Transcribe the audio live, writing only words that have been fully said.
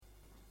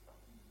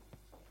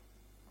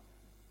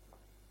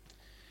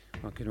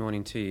Well, good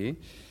morning to you.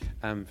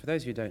 For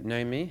those of you who don't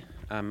know me,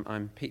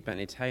 I'm Pete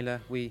Bentley Taylor.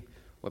 We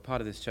were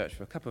part of this church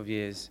for a couple of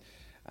years.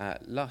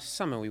 Last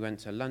summer we went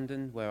to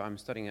London, where I'm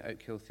studying at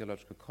Oak Hill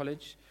Theological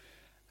College.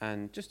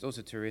 And just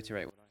also to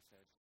reiterate what I said,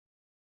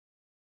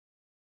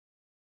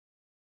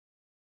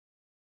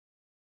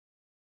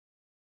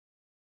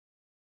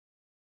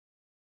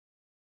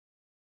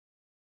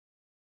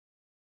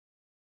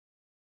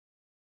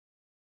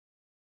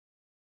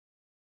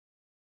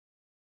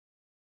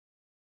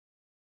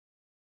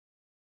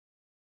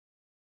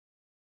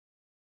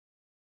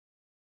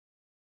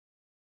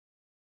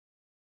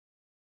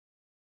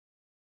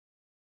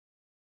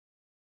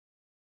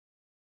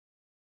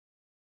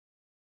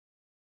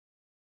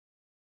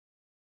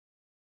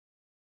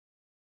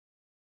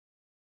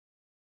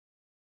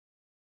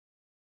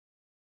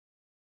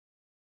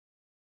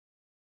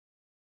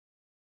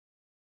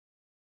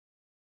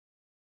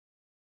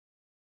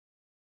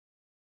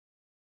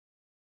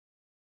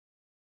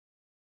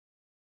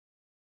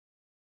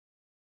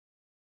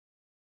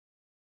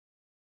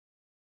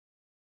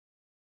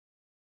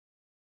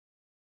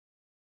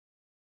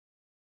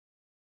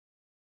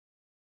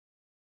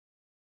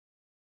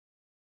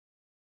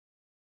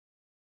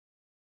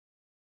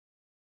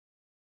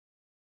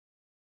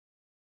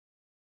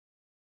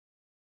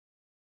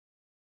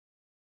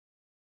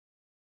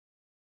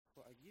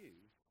 what are you?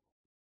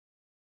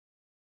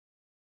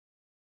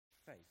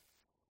 Faith.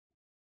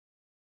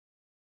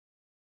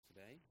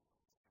 Today,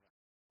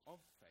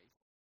 of faith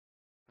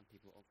and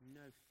people of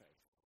no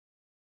faith.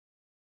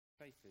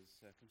 Faith is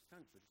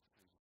circumstantial, just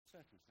depends on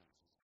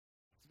circumstances.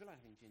 It's a bit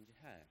like having ginger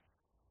hair.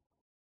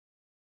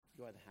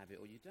 You either have it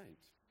or you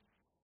don't.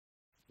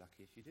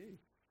 Lucky if you do.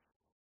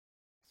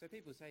 So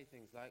people say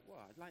things like,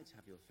 well, I'd like to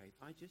have your faith,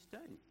 I just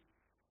don't.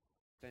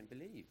 Don't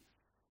believe.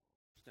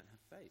 Just don't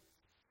have faith.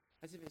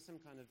 As if it's some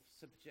kind of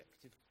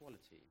subjective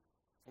quality,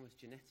 almost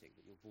genetic,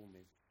 that you're born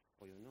with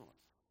or you're not.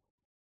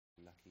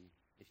 Lucky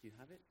if you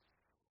have it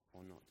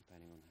or not,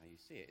 depending on how you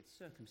see it. It's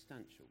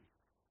circumstantial.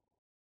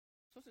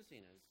 It's also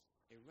seen as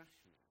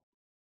irrational,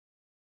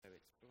 so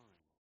it's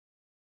blind.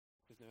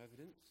 There's no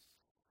evidence.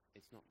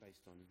 It's not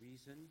based on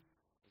reason.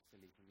 It's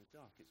a leap in the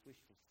dark. It's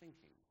wishful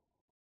thinking.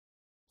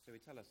 So we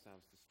tell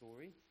ourselves the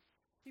story.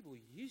 People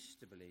used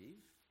to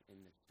believe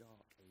in the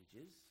dark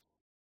ages,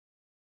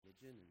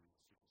 religion and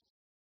superstition.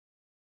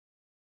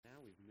 Now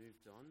we've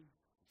moved on.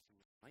 We've seen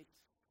the light.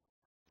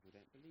 People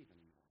don't believe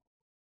anymore.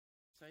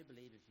 So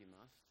believe if you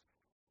must,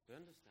 but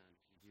understand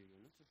if you do, you're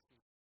not a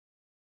thinker.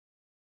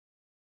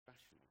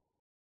 Rational.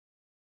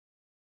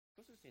 It's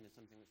also seen as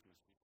something which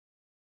must be.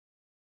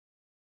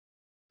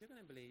 If you're going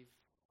to believe,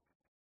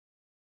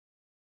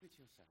 give it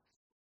to yourself.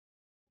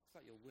 It's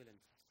like your will and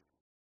testament.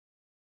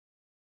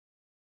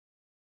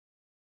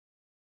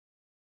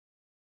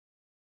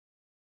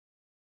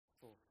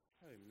 For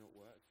home, not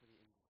work, for the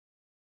in.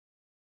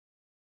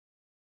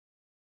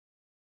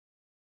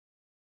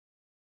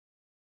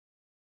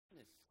 In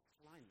this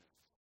climate,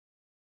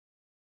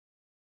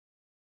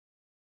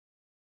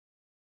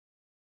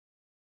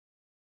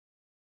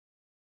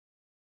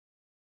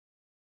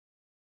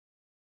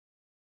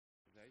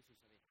 those who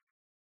study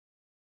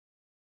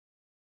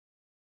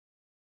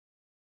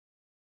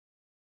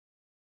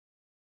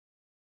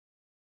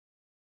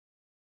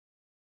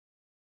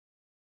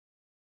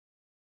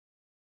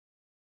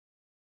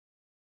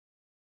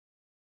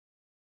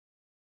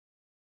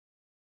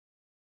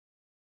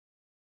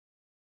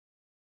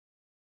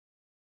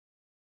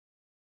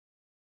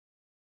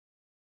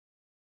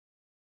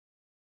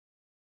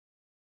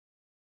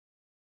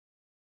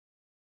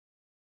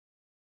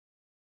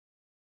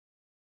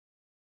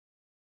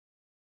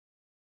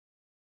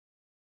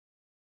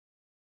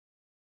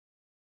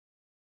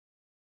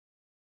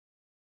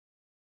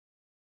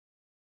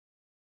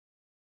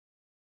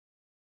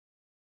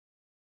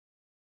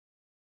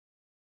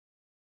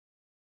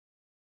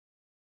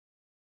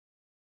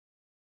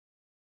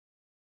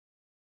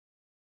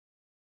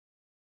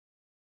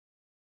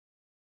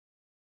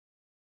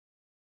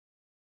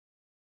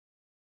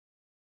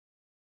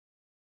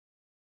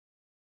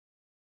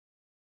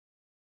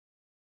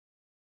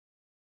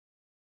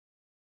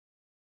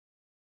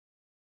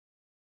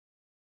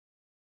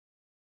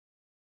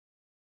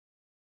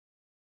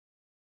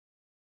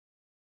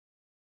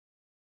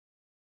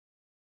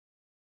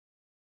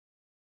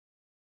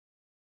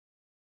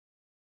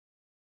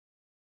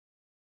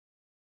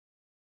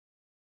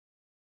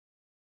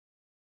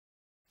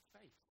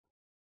faith,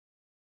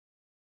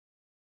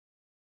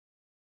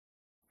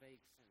 vague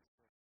sense.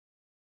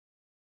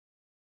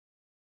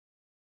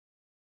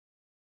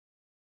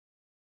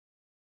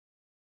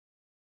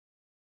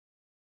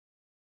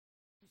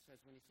 He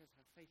says, when he says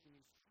have faith, he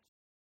means trust.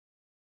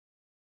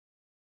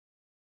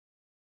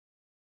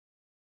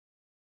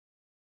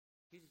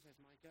 Jesus says,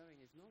 my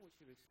going is not what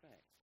you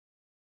expect.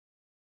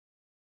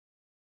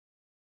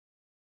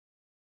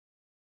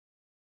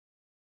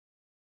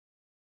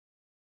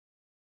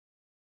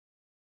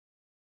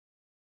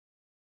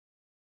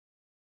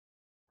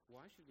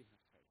 Why should we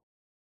have faith?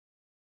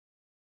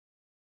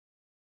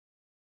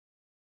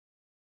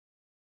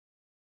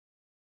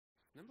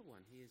 Number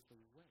one, he is the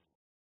way.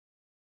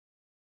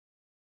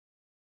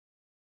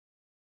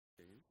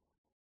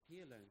 He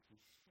alone can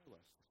show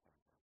us the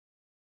Father.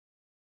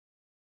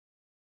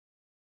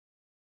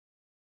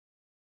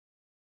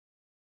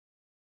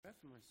 Prayer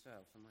for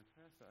myself and my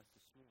prayer for us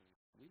this morning,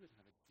 we would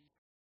have a deep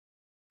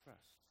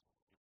trust.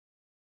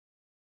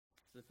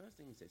 So the first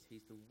thing is this: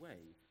 he's the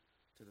way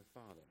to the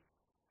Father.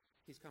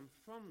 He's come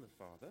from the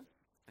Father,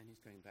 and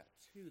he's going back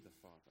to the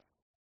Father.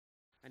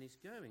 And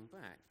he's going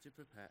back to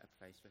prepare a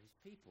place for his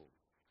people.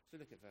 So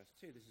look at verse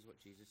 2. This is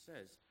what Jesus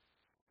says.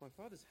 My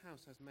Father's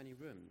house has many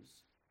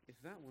rooms. If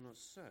that were not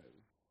so,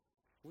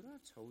 would I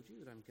have told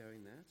you that I'm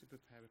going there to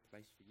prepare a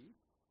place for you?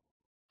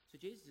 So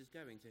Jesus is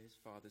going to his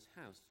Father's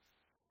house,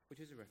 which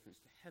is a reference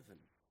to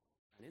heaven.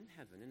 And in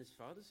heaven, in his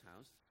Father's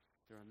house,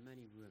 there are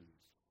many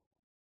rooms.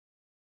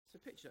 So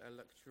picture a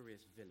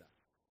luxurious villa.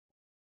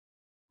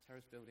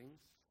 Terrace buildings,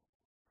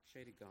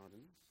 shaded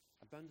gardens,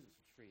 abundance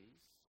of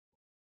trees,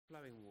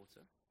 flowing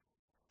water,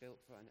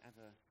 built for an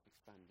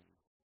ever-expanding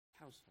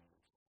household.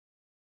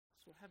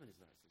 That's what heaven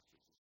is like, says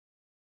Jesus.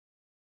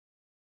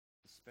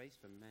 A space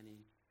for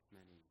many,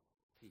 many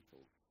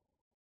people.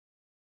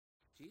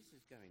 Jesus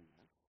is going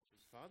there, to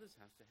his Father's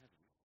house, to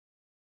heaven,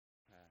 to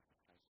prepare a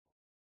place.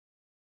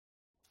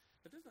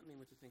 But does that mean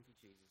we're to think of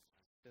Jesus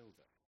as a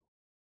builder?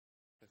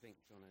 To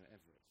think John O.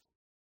 Everett,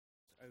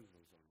 his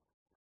overalls on,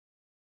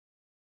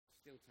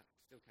 steel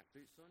cap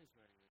boots on, he's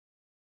wearing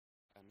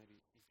maybe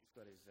he's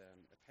got his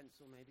a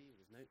pencil maybe with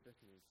his notebook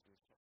and his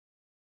chisel.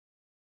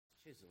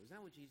 Is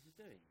that what Jesus is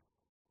doing?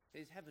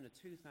 Is heaven a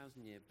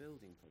 2,000-year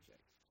building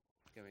project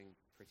going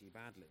pretty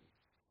badly?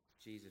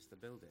 Jesus the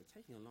builder,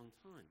 taking a long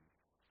time.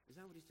 Is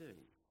that what he's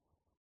doing?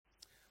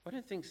 Well, I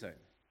don't think so,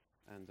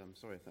 and I'm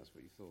sorry if that's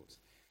what you thought.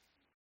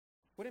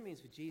 What it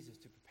means for Jesus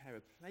to prepare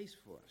a place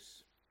for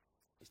us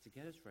is to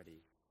get us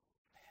ready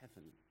for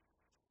heaven.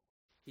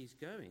 He's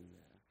going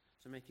there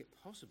to make it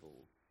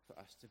possible for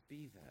us to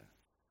be there.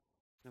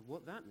 Now,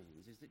 what that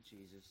means is that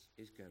Jesus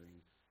is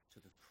going to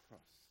the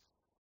cross.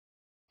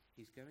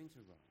 He's going to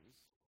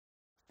rise,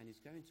 and he's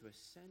going to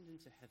ascend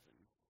into heaven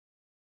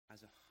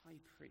as a high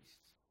priest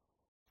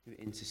who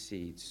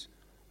intercedes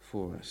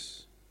for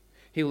us.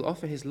 He will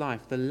offer his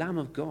life, the Lamb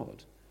of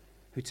God,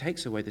 who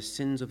takes away the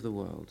sins of the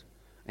world,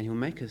 and he'll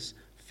make us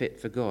fit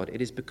for God.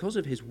 It is because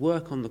of his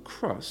work on the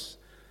cross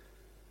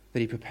that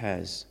he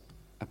prepares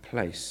a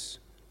place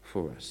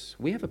for us.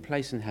 We have a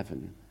place in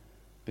heaven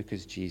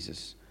because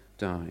Jesus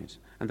died.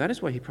 And that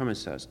is why he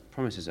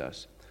promises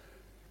us,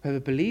 whoever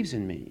believes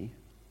in me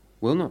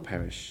will not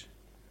perish,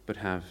 but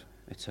have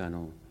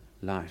eternal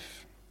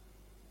life.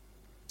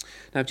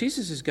 Now, if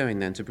Jesus is going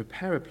then to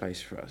prepare a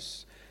place for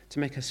us, to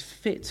make us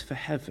fit for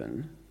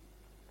heaven,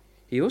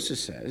 he also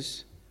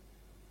says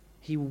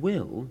he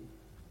will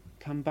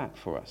come back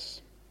for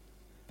us.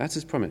 That's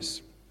his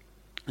promise.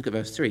 Look at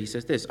verse 3. He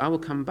says this, I will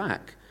come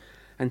back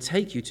and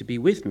take you to be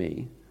with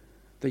me,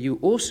 that you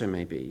also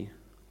may be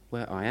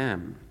where I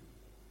am.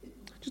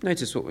 Just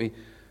notice what we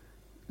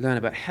learn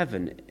about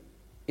heaven.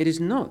 It is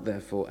not,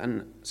 therefore,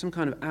 some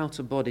kind of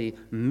outer-body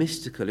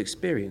mystical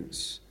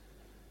experience.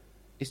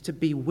 It's to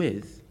be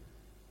with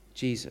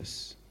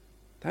Jesus.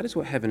 That is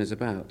what heaven is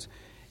about.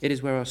 It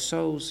is where our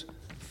souls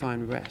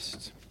find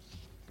rest.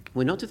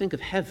 We're not to think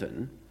of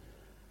heaven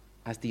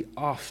as the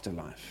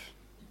afterlife,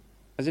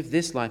 as if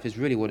this life is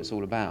really what it's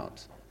all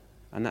about,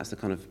 and that's the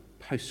kind of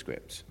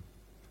postscript.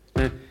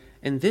 Now,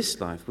 in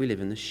this life, we live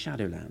in the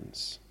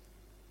shadowlands.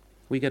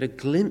 We get a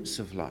glimpse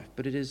of life,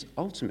 but it is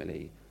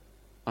ultimately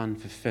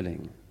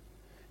unfulfilling.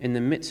 In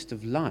the midst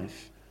of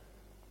life,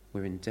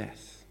 we're in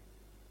death.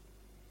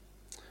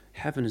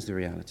 Heaven is the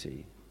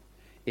reality.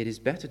 It is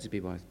better to be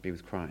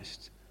with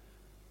Christ,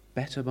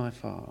 better by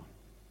far.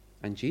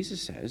 And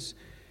Jesus says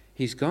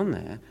he's gone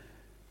there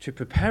to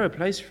prepare a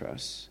place for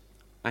us,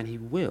 and he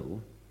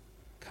will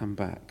come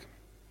back.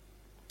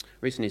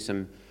 Recently,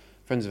 some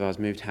friends of ours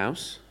moved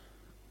house,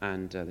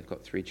 and they've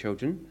got 3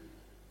 children.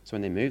 So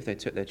when they moved, they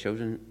took their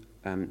children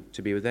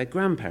to be with their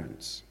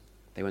grandparents.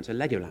 They went to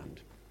Legoland,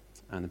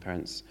 and the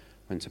parents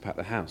went to pack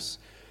the house.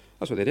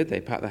 That's what they did. They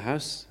packed the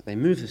house, they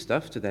moved the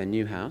stuff to their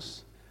new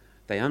house,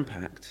 they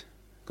unpacked,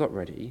 got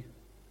ready.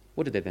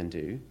 What did they then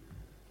do?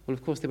 Well,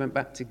 of course, they went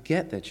back to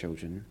get their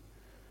children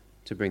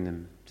to bring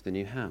them to the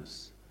new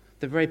house.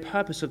 The very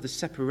purpose of the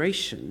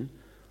separation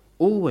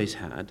always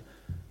had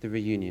the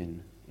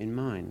reunion in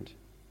mind.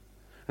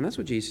 And that's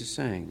what Jesus is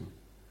saying.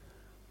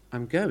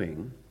 I'm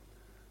going,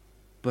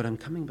 but I'm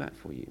coming back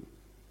for you.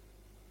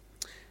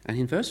 And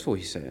in verse 4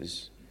 he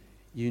says,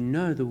 you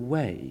know the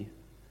way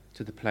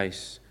to the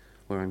place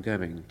where I'm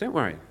going. Don't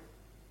worry.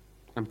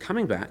 I'm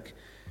coming back.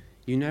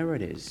 You know where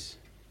it is.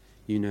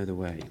 You know the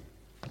way.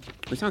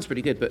 It sounds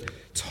pretty good, but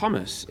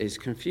Thomas is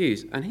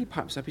confused, and he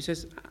pipes up. He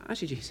says,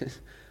 actually, Jesus,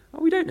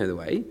 we don't know the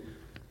way.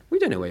 We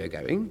don't know where you're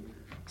going.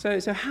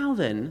 So how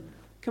then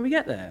can we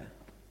get there?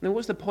 Now,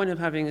 what's the point of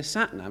having a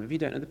sat-nav if you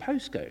don't know the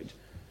postcode?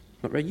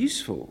 Not very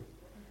useful.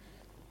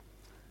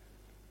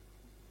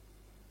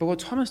 But what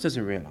Thomas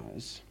doesn't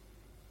realize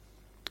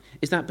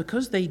is that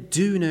because they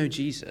do know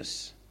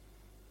Jesus,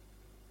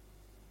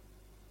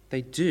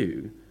 They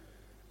do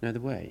know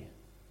the way,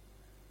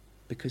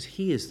 because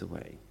he is the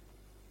way.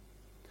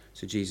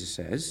 So Jesus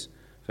says,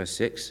 verse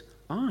 6,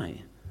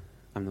 I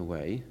am the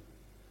way,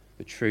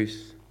 the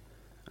truth,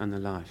 and the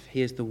life.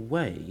 He is the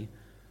way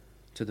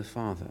to the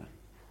Father.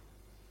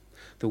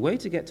 The way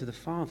to get to the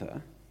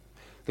Father,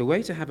 the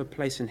way to have a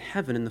place in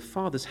heaven in the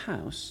Father's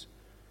house,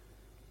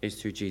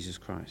 is through Jesus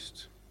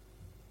Christ.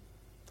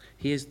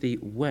 He is the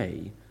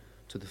way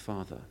to the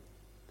Father.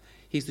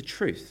 He's the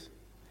truth.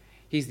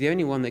 He's the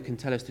only one that can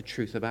tell us the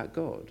truth about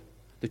God,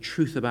 the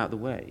truth about the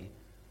way.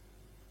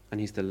 And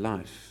he's the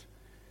life.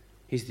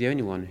 He's the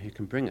only one who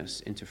can bring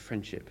us into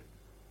friendship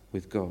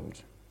with God.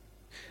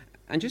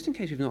 And just in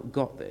case we've not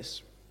got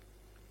this,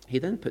 he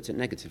then puts it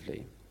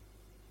negatively.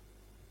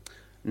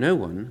 No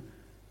one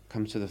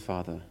comes to the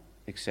Father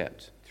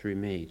except through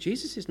me.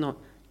 Jesus is not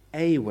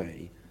a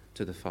way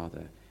to the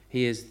Father.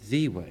 He is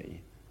the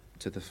way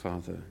to the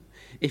Father.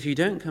 If you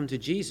don't come to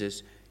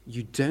Jesus,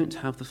 you don't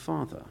have the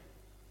Father.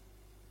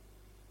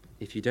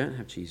 If you don't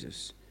have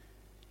Jesus,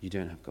 you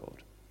don't have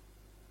God.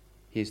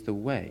 He is the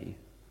way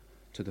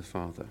to the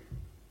Father.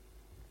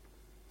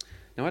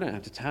 Now, I don't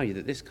have to tell you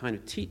that this kind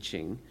of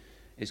teaching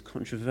is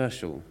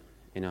controversial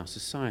in our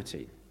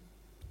society.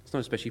 It's not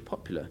especially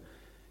popular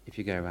if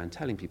you go around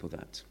telling people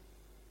that.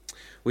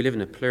 We live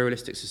in a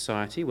pluralistic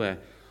society where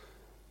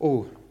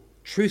all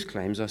truth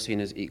claims are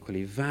seen as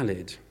equally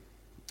valid.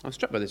 I was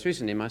struck by this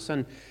recently. My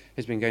son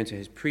has been going to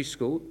his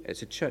preschool.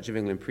 It's a Church of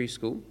England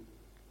preschool.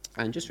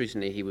 And just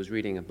recently he was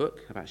reading a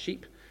book about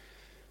sheep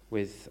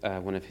with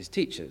one of his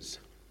teachers.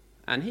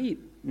 And he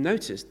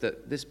noticed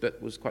that this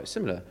book was quite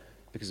similar,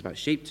 because it's about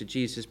sheep, to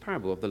Jesus'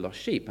 parable of the lost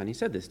sheep. And he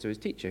said this to his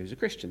teacher, who's a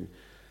Christian.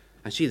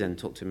 And she then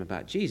talked to him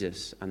about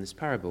Jesus and this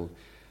parable.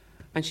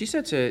 And she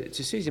said to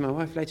Susie, my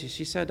wife, later,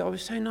 she said, "Oh, it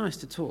was so nice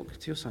to talk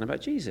to your son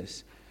about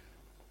Jesus,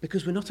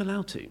 because we're not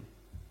allowed to.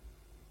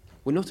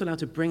 We're not allowed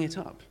to bring it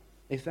up.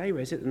 If they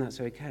raise it, then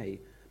that's okay.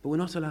 But we're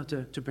not allowed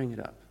to bring it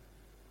up.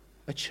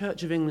 A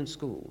Church of England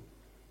school,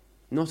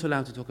 not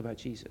allowed to talk about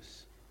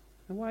Jesus."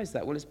 And why is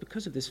that? Well, it's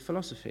because of this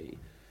philosophy,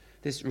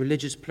 this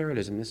religious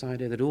pluralism, this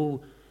idea that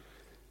all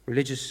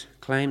religious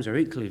claims are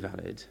equally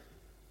valid,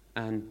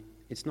 and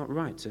it's not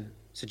right to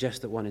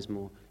suggest that one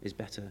is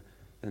better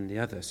than the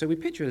other. So we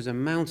picture it as a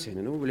mountain,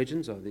 and all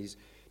religions are these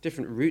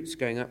different routes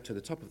going up to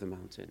the top of the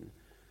mountain.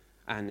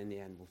 And in the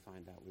end, we'll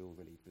find out we all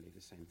really believe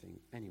the same thing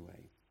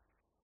anyway.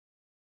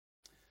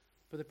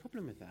 But the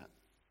problem with that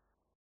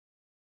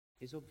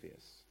is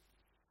obvious.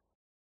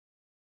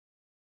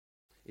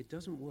 It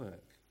doesn't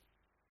work.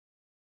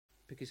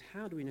 Because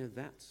how do we know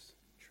that's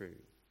true?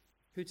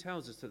 Who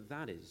tells us that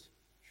that is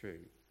true?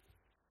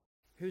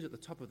 Who's at the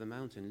top of the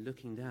mountain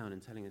looking down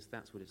and telling us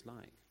that's what it's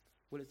like?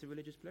 Well, it's the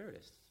religious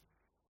pluralists.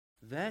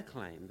 Their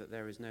claim that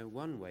there is no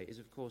one way is,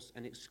 of course,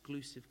 an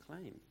exclusive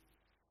claim.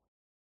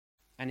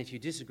 And if you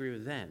disagree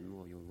with them,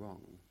 well, you're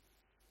wrong.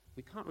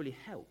 We can't really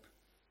help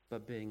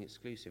but being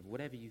exclusive.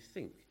 Whatever you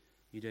think,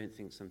 you don't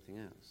think something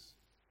else.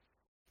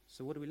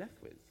 So what are we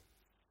left with?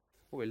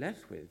 What we're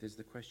left with is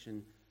the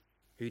question,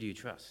 who do you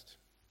trust?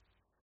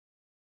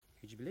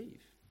 Who do you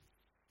believe?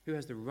 Who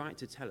has the right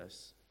to tell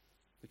us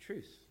the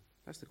truth?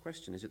 That's the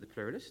question. Is it the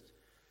pluralist,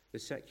 the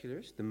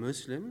secularist, the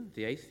Muslim,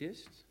 the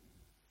atheist?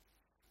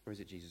 Or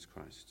is it Jesus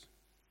Christ?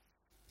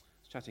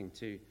 I was chatting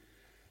to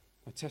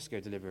a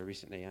Tesco deliverer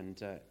recently,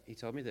 and he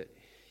told me that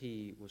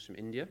he was from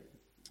India,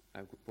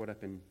 brought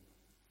up in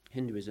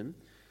Hinduism, and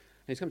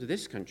he's come to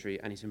this country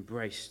and he's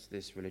embraced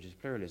this religious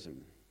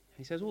pluralism.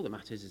 He says all that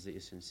matters is that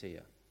you're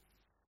sincere.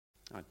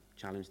 I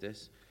challenged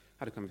this,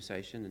 had a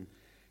conversation, and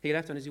he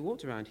left, and as he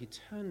walked around, he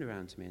turned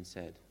around to me and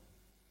said,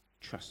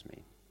 "Trust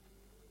me."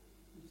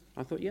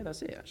 I thought, yeah,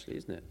 that's it, actually,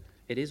 isn't it?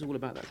 It is all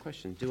about that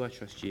question. Do I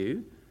trust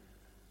you?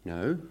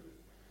 No.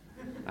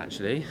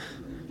 Actually.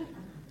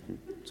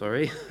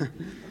 Sorry.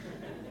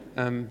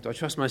 Do I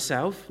trust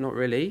myself? Not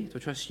really. Do I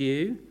trust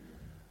you?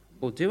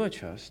 Or do I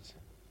trust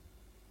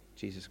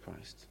Jesus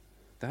Christ?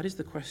 That is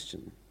the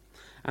question.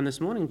 And this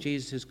morning,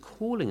 Jesus is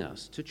calling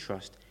us to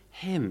trust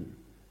him.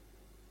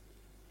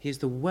 He is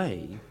the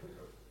way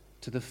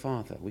to the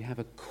Father. We have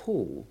a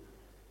call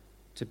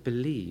to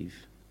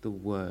believe the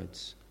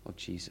words of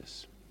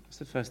Jesus. That's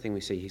the first thing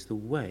we see. He's the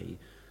way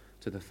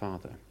to the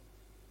Father.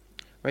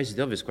 Raises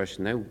the obvious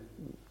question, though,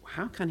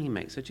 how can he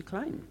make such a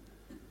claim?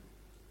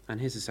 And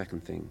here's the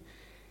second thing.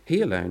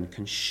 He alone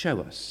can show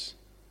us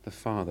the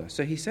Father.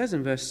 So he says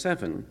in verse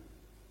 7,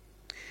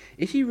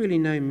 "If you really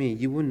know me,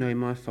 you will know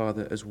my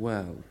Father as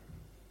well."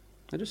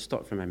 Now just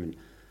stop for a moment.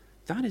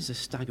 That is a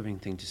staggering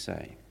thing to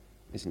say,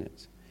 isn't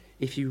it?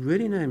 If you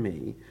really know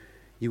me,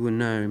 you will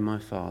know my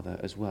Father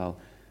as well.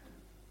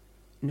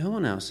 No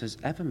one else has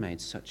ever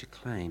made such a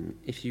claim.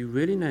 If you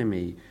really know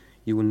me,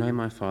 you will know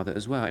my Father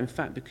as well. In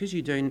fact, because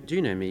you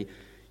do know me,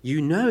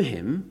 you know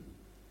him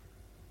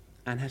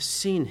and have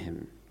seen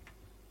him.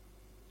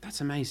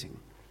 That's amazing.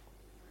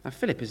 Now,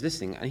 Philip is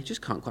listening, and he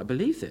just can't quite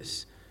believe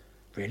this.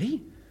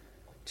 Really?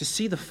 To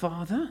see the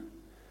Father?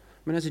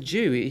 I mean, as a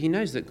Jew, he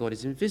knows that God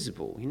is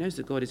invisible. He knows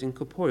that God is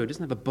incorporeal. He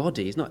doesn't have a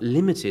body. He's not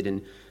limited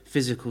in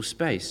physical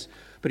space.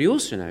 But he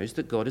also knows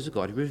that God is a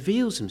God who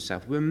reveals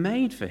himself. We're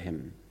made for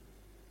him.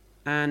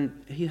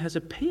 And he has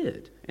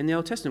appeared in the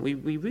Old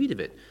Testament. We read of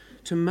it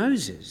to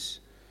Moses,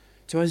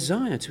 to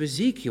Isaiah, to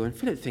Ezekiel. And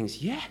Philip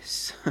thinks,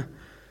 yes,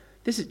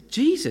 this is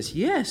Jesus,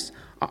 yes.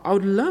 I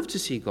would love to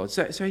see God.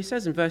 So he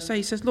says in verse 8,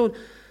 he says, Lord,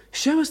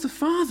 show us the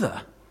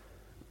Father.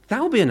 That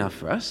will be enough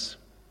for us.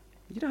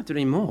 You don't have to do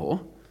any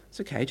more. It's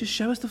okay, just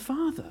show us the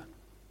Father.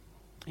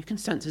 You can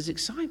sense his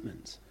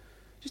excitement.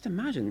 Just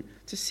imagine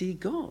to see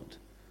God.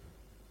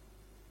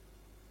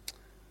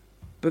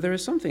 But there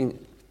is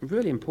something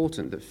really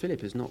important that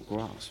Philip has not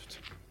grasped.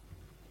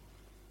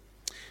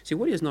 See,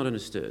 what he has not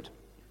understood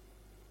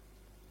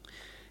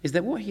is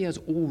that what he has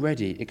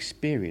already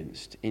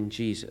experienced in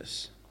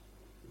Jesus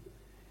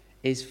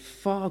is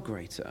far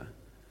greater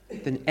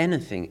than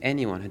anything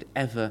anyone had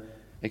ever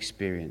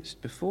experienced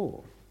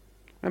before.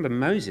 Remember,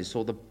 Moses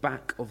saw the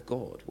back of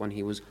God when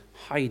he was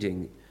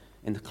hiding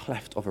in the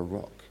cleft of a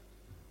rock.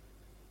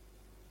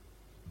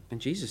 And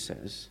Jesus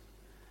says,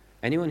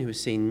 anyone who has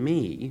seen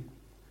me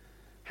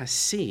has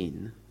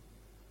seen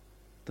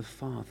the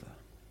Father.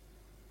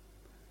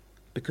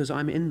 Because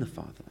I'm in the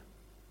Father.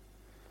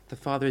 The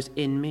Father is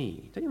in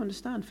me. Don't you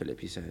understand, Philip,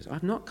 he says?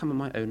 I've not come on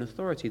my own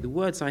authority. The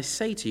words I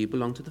say to you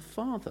belong to the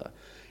Father.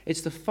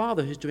 It's the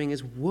Father who's doing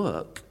his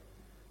work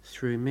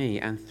through me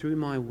and through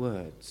my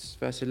words.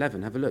 Verse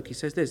 11, have a look. He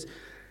says this,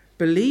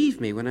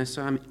 believe me when I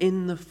say I'm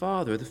in the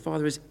Father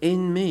is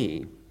in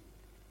me.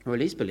 Or at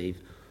least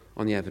believe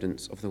on the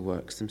evidence of the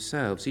works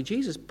themselves. See,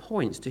 Jesus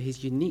points to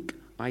his unique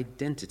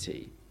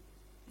identity.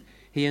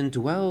 He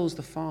indwells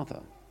the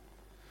Father.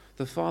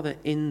 The Father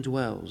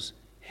indwells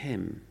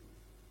him.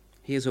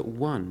 He is at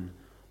one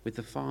with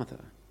the Father.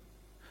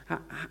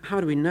 How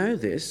do we know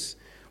this?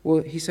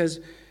 Well, he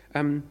says,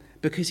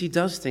 because he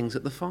does things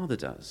that the Father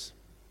does.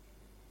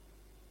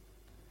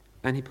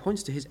 And he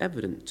points to his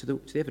evidence, to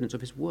the evidence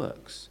of his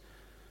works.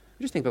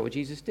 Just think about what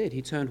Jesus did.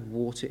 He turned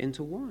water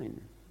into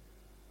wine,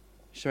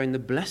 showing the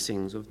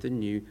blessings of the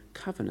new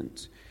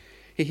covenant.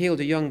 He healed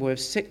a young boy of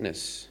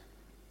sickness,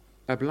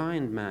 a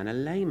blind man, a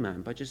lame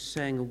man, by just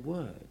saying a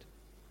word.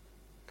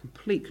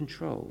 Complete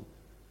control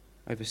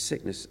over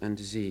sickness and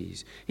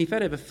disease. He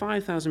fed over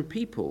 5,000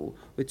 people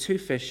with 2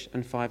 fish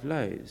and 5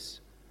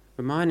 loaves,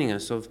 reminding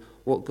us of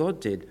what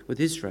God did with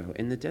Israel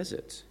in the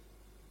desert.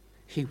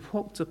 He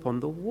walked upon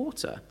the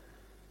water,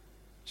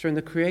 showing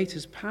the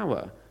Creator's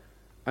power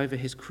over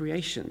his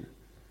creation.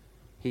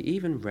 He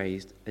even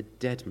raised a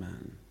dead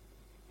man.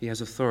 He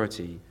has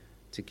authority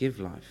to give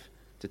life,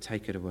 to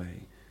take it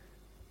away.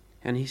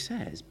 And he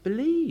says,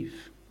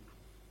 believe.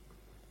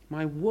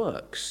 My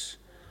works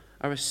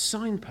are a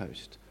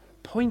signpost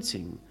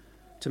pointing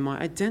to my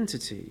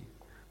identity.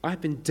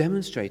 I've been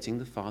demonstrating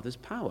the Father's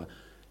power.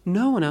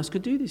 No one else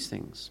could do these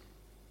things.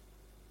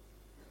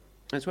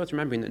 And it's worth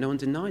remembering that no one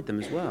denied them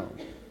as well.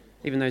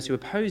 Even those who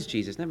opposed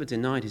Jesus never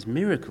denied his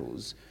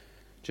miracles,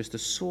 just the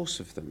source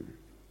of them.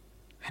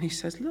 And he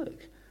says,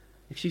 look,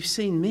 if you've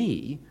seen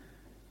me,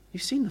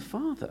 you've seen the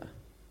Father.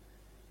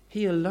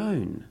 He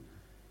alone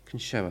can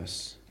show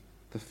us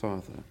the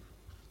Father.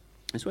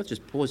 It's worth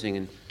just pausing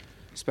and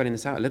spelling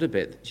this out a little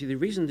bit. See, the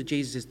reason that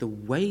Jesus is the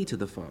way to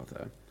the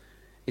Father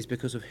is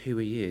because of who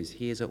he is.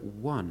 He is at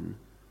one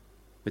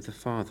with the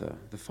Father.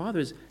 The Father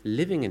is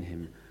living in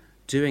him,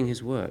 doing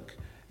his work.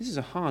 This is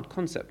a hard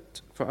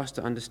concept for us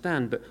to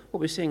understand, but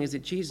what we're seeing is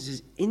that Jesus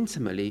is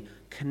intimately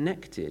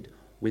connected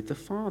with the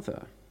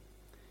Father.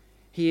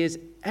 He is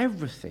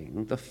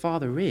everything the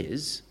Father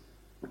is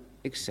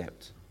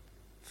except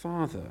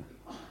Father.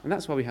 And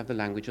that's why we have the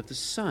language of the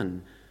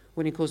Son.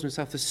 When he calls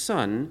himself the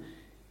Son,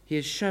 he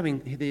is showing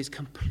that he is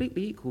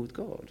completely equal with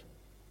God,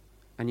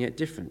 and yet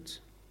different.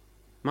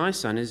 My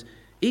Son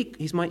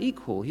he's my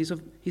equal.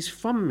 He's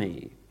from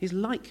me. He's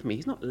like me.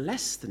 He's not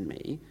less than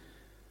me,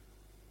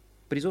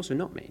 but he's also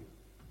not me.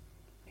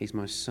 He's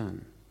my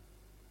Son.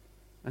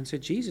 And so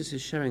Jesus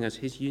is showing us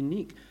his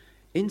unique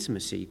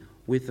intimacy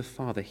with the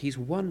Father. He's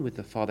one with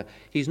the Father.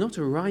 He's not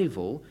a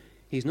rival.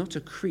 He's not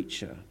a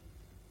creature.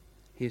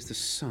 He is the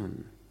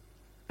Son.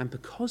 And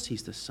because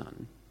he's the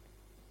Son,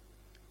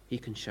 he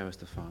can show us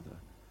the Father.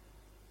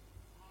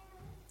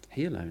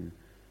 He alone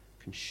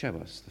can show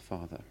us the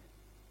Father.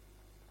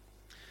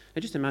 Now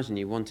just imagine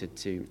you wanted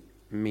to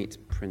meet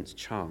Prince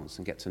Charles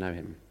and get to know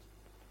him.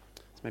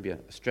 It's maybe a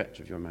stretch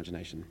of your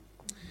imagination.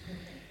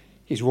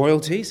 He's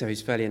royalty, so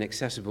he's fairly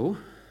inaccessible.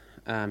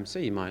 So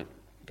you might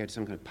go to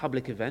some kind of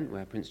public event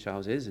where Prince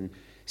Charles is and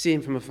see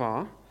him from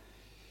afar.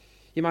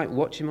 You might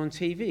watch him on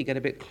TV, get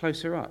a bit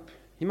closer up.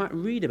 You might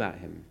read about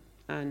him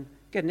and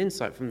get an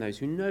insight from those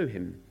who know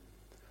him.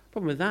 The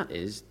problem with that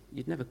is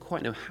you'd never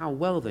quite know how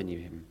well they knew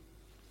him.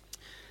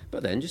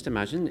 But then just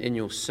imagine in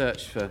your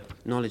search for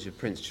knowledge of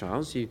Prince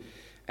Charles, you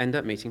end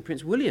up meeting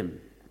Prince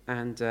William.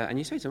 And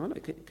you say to him,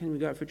 can we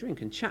go out for a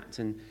drink and chat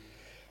and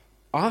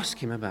ask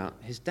him about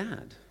his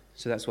dad?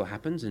 So that's what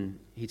happens, and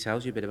he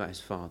tells you a bit about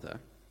his father.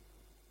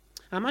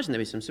 I imagine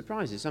there'll be some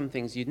surprises, some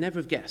things you'd never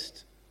have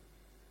guessed.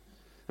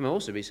 There may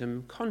also be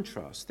some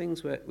contrast,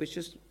 things which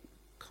just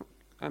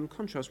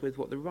contrast with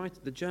what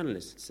the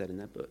journalists had said in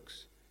their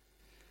books.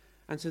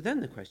 And so then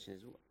the question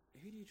is,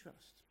 who do you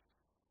trust?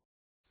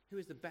 Who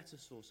is the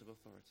better source of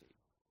authority?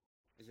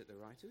 Is it the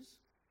writers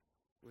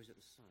or is it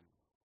the Son?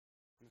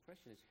 And the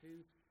question is,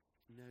 who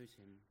knows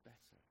him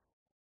better?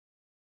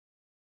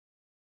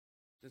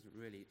 It doesn't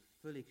really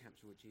fully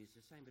capture what Jesus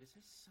is saying, but it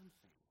says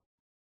something.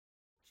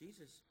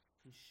 Jesus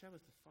can show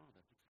us the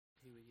Father because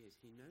of who he is.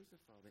 He knows the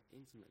Father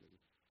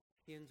intimately.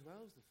 He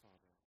indwells the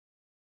Father.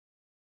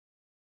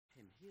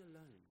 Him, he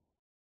alone.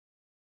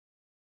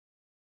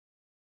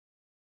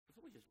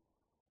 Before we just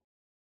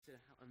consider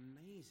how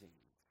amazing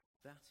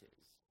that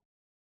is,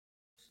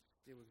 just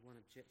deal with one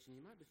objection.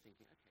 You might be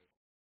thinking, okay,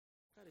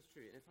 that is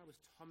true. And if I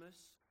was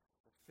Thomas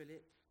or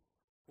Philip,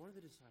 one of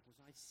the disciples,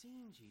 I'd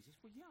seen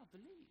Jesus. Well, yeah, I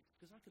believe,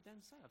 because I could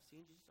then say, I've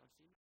seen Jesus, I've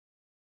seen him.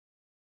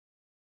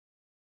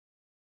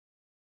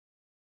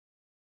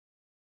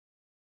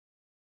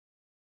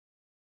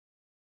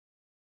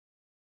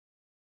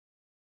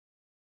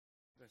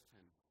 Verse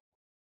 10.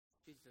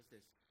 Jesus says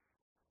this,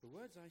 "The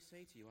words I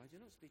say to you, I do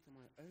not speak on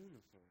my own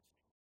authority,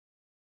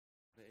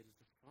 but it is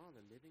the Father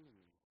living in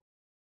me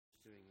who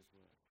is doing his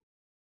work."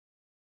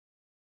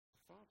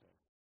 The Father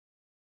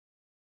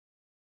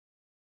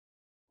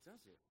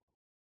does it.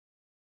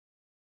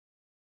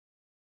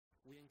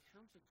 We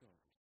encounter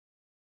God.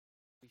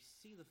 We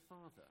see the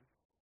Father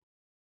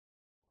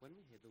when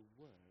we hear the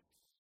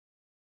words.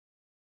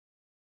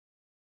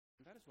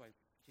 And that is why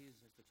Jesus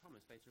says to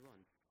Thomas later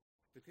on,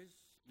 "Because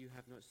you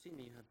have not seen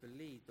me, you have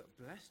believed, but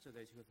blessed are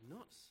those who have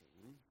not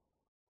seen,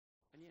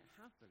 and yet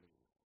have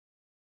believed."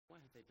 Why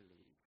have they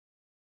believed?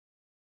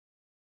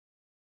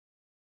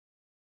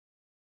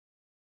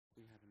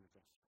 We have in the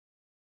gospel.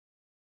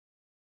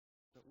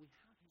 But we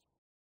have his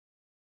word.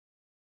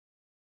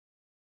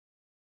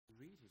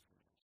 Read his word.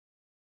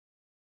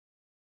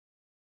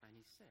 And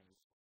he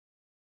says,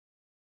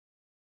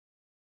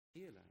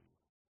 he alone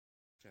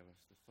show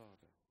us the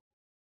Father.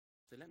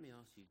 So let me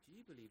ask you, do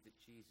you believe that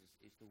Jesus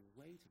is the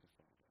way to the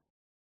Father?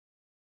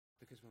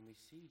 Because when we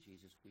see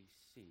Jesus, we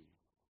see.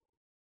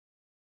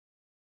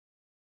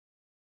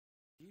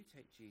 Do you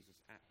take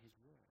Jesus at his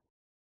word?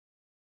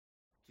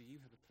 Do you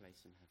have a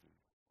place in heaven?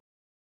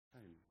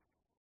 Home.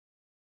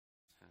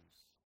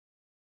 House.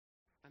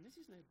 And this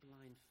is no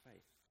blind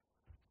faith.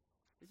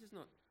 This is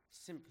not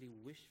simply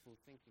wishful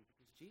thinking,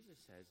 because Jesus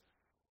says,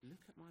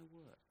 look at my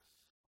works.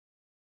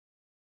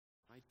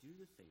 I do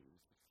the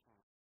things the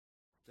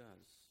Father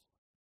does.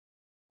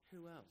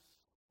 Who else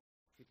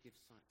could give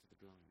sight to the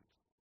blind?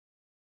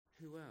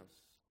 Who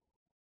else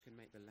can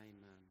make the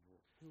lame man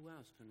walk? Who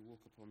else can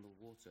walk upon the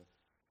water?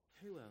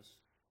 Who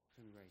else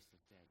can raise the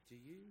dead? Do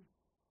you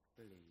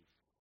believe?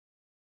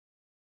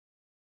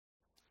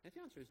 If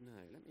the answer is no,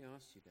 let me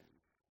ask you then,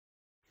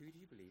 who do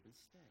you believe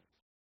instead?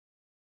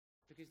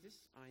 Because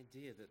this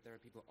idea that there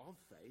are people of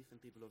faith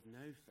and people of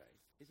no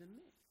faith is a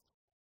myth.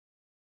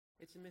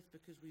 It's a myth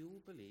because we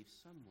all believe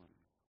someone.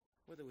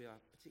 Whether we are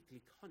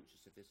particularly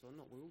conscious of this or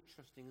not, we're all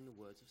trusting in the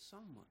words of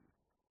someone,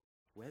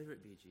 whether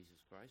it be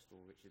Jesus Christ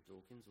or Richard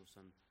Dawkins or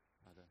some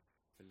other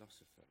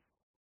philosopher.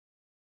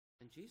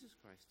 And Jesus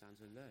Christ stands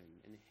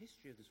alone in the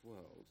history of this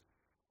world,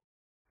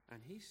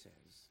 and he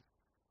says,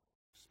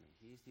 trust me,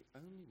 he is the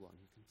only one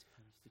who can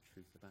tell us the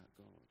truth about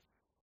God.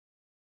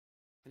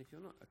 And if you're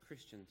not a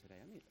Christian today,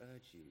 let me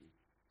urge you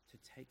to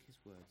take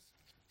his words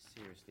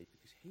seriously,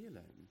 because he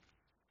alone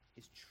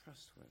is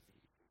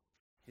trustworthy.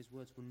 His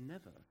words will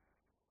never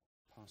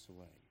pass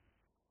away.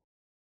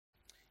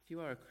 If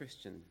you are a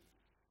Christian,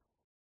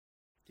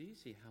 do you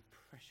see how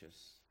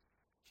precious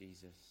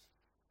Jesus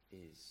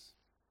is?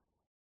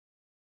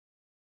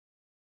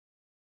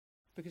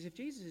 Because if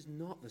Jesus is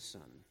not the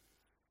Son,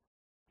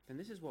 then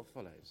this is what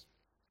follows.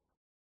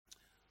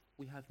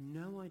 We have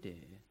no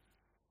idea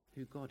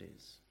who God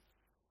is.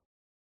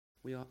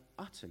 We are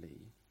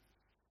utterly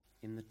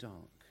in the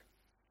dark.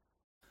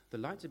 The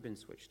lights have been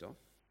switched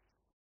off.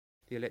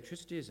 The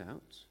electricity is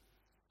out.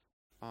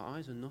 Our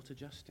eyes are not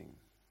adjusting.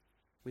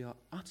 We are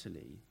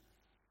utterly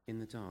in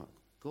the dark.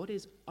 God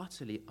is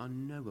utterly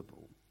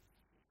unknowable.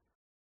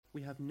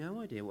 We have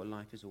no idea what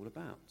life is all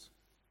about.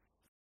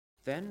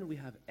 Then we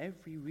have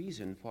every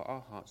reason for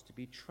our hearts to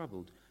be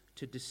troubled,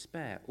 to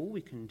despair. All we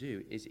can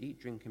do is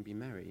eat, drink, and be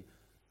merry,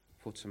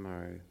 for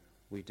tomorrow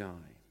we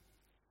die.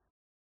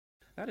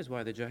 That is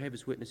why the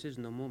Jehovah's Witnesses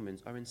and the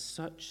Mormons are in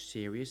such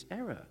serious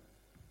error.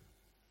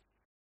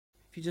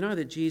 If you deny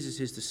that Jesus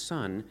is the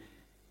Son,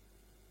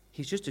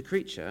 he's just a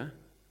creature.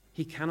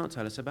 He cannot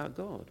tell us about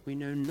God. We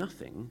know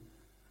nothing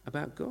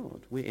about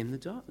God. We're in the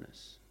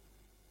darkness.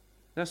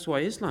 That's why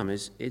Islam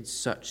is in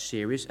such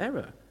serious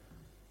error.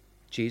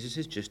 Jesus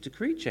is just a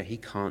creature. He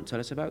can't tell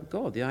us about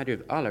God. The idea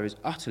of Allah is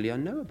utterly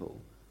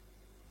unknowable.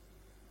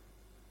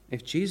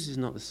 If Jesus is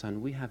not the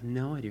Son, we have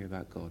no idea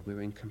about God.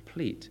 We're in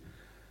complete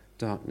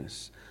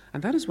darkness.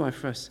 And that is why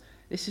for us,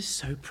 this is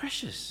so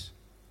precious.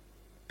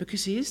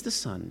 Because he is the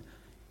Son.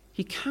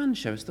 He can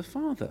show us the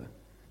Father.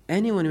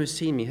 Anyone who has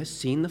seen me has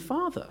seen the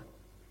Father.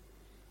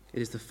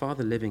 It is the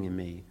Father living in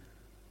me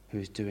who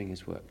is doing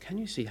his work. Can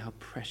you see how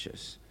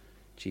precious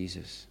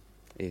Jesus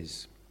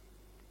is?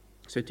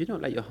 So do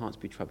not let your hearts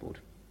be troubled.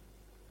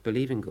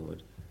 Believe in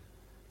God.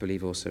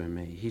 Believe also in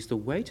me. He's the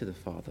way to the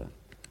Father.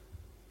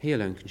 He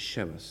alone can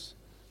show us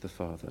the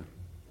Father.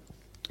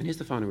 And here's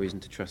the final reason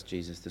to trust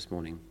Jesus this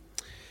morning.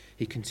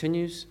 He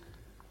continues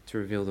to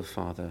reveal the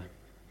Father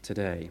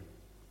today.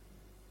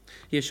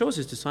 He assures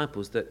his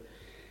disciples that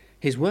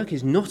his work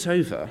is not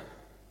over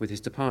with his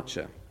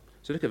departure.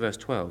 So look at verse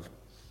 12.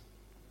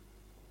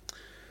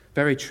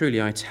 Very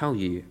truly I tell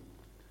you,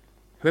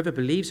 whoever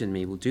believes in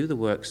me will do the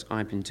works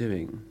I've been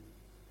doing,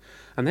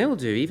 and they will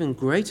do even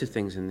greater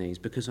things than these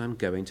because I'm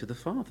going to the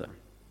Father.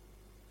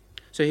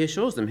 So he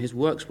assures them his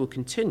works will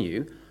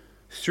continue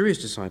through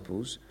his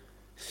disciples,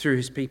 through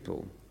his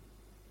people.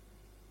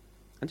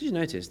 And did you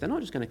notice, they're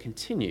not just going to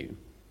continue,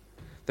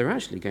 they're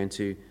actually going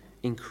to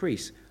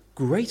increase.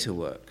 Greater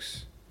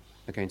works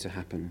are going to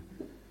happen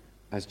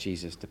as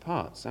Jesus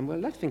departs. And we're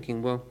left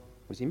thinking, well,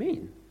 what does he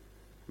mean?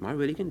 Am I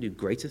really going to do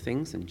greater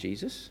things than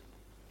Jesus?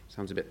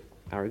 Sounds a bit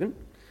arrogant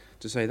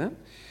to say that.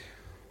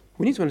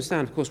 We need to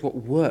understand, of course, what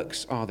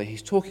works are that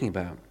he's talking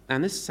about.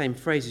 And this same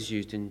phrase is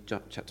used in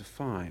chapter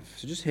 5.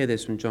 So just hear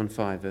this from John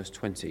 5, verse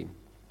 20.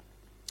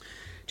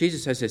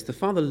 Jesus says this, the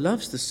Father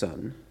loves the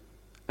Son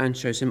and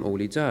shows him all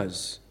he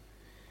does.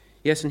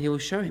 Yes, and he will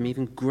show him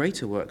even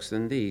greater works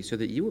than these, so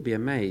that you will be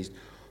amazed.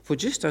 For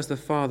just as the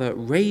Father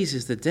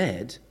raises the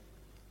dead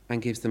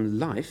and gives them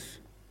life,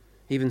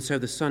 even so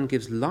the Son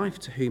gives life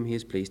to whom he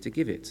is pleased to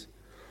give it.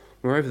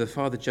 Moreover, the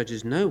Father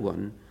judges no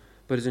one,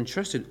 but has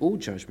entrusted all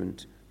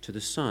judgment to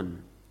the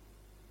Son.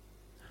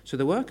 So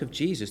the work of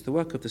Jesus, the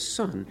work of the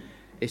Son,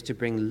 is to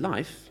bring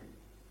life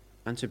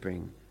and to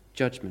bring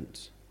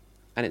judgment.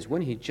 And it's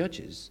when he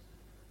judges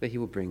that he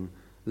will bring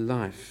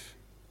life.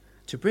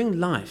 To bring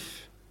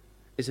life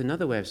is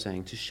another way of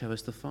saying to show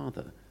us the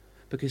Father,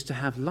 because to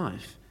have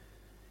life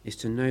is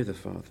to know the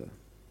Father.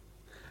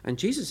 And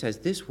Jesus says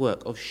this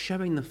work of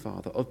showing the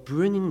Father, of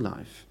bringing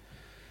life,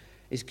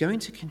 is going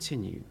to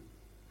continue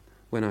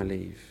when I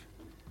leave.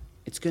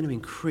 It's going to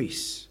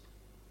increase.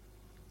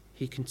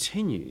 He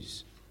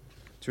continues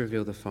to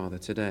reveal the Father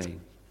today.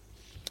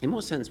 In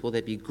what sense will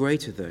they be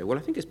greater, though? Well,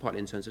 I think it's partly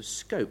in terms of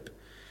scope.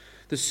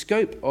 The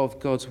scope of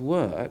God's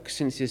work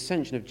since the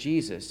ascension of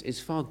Jesus is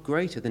far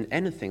greater than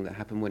anything that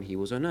happened when he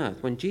was on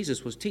earth. When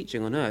Jesus was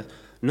teaching on earth,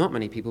 not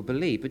many people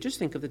believed, but just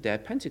think of the day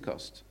of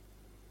Pentecost.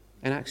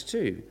 In Acts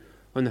 2,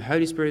 when the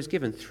Holy Spirit is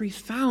given,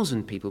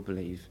 3,000 people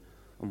believe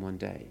on one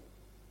day.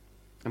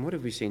 And what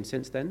have we seen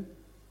since then?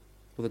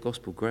 Well, the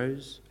gospel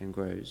grows and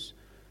grows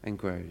and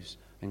grows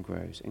and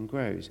grows and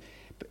grows.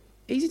 But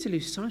easy to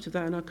lose sight of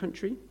that in our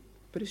country,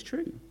 but it's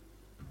true.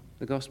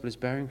 The gospel is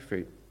bearing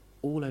fruit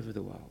all over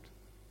the world.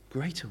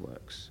 Greater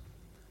works.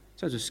 In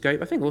terms of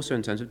scope, I think also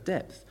in terms of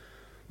depth.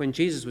 When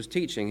Jesus was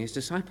teaching, his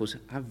disciples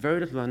have very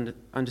little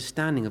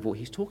understanding of what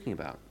he's talking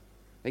about.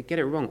 They get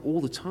it wrong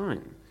all the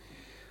time.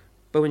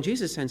 But when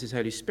Jesus sends his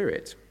Holy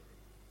Spirit,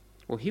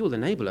 well, he will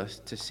enable us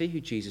to see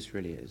who Jesus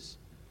really is,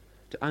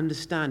 to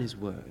understand his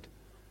word,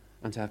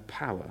 and to have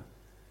power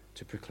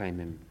to proclaim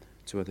him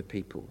to other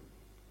people.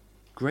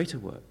 Greater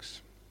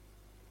works.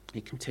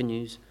 He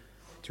continues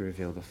to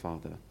reveal the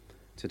Father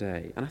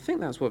today. And I think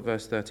that's what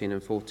verse 13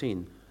 and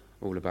 14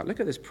 are all about. Look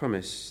at this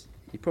promise.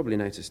 You probably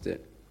noticed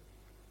it.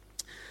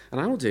 And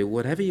I will do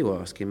whatever you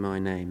ask in my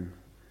name,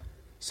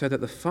 so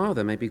that the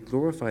Father may be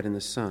glorified in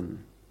the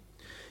Son.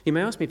 You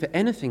may ask me for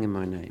anything in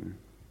my name,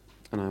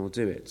 and I will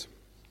do it.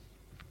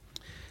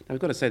 Now, we've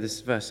got to say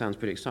this verse sounds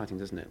pretty exciting,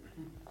 doesn't it?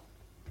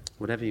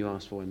 Whatever you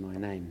ask for in my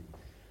name.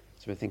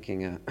 So we're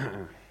thinking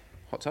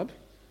hot tub,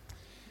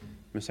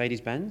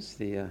 Mercedes-Benz,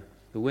 the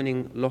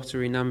winning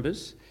lottery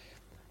numbers.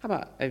 How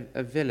about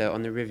a villa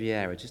on the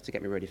Riviera just to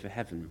get me ready for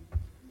heaven?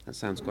 That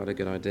sounds quite a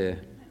good idea.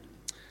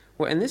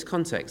 Well, in this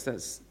context,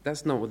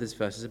 that's not what this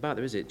verse is about,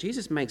 though, is it?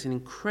 Jesus makes an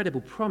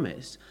incredible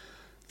promise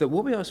that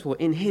what we ask for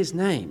in his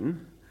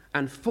name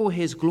and for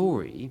his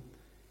glory,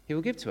 he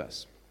will give to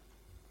us.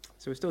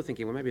 So we're still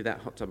thinking, well, maybe that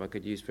hot tub I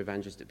could use for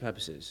evangelistic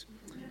purposes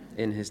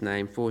in his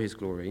name, for his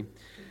glory.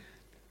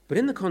 But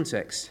in the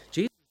context,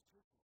 Jesus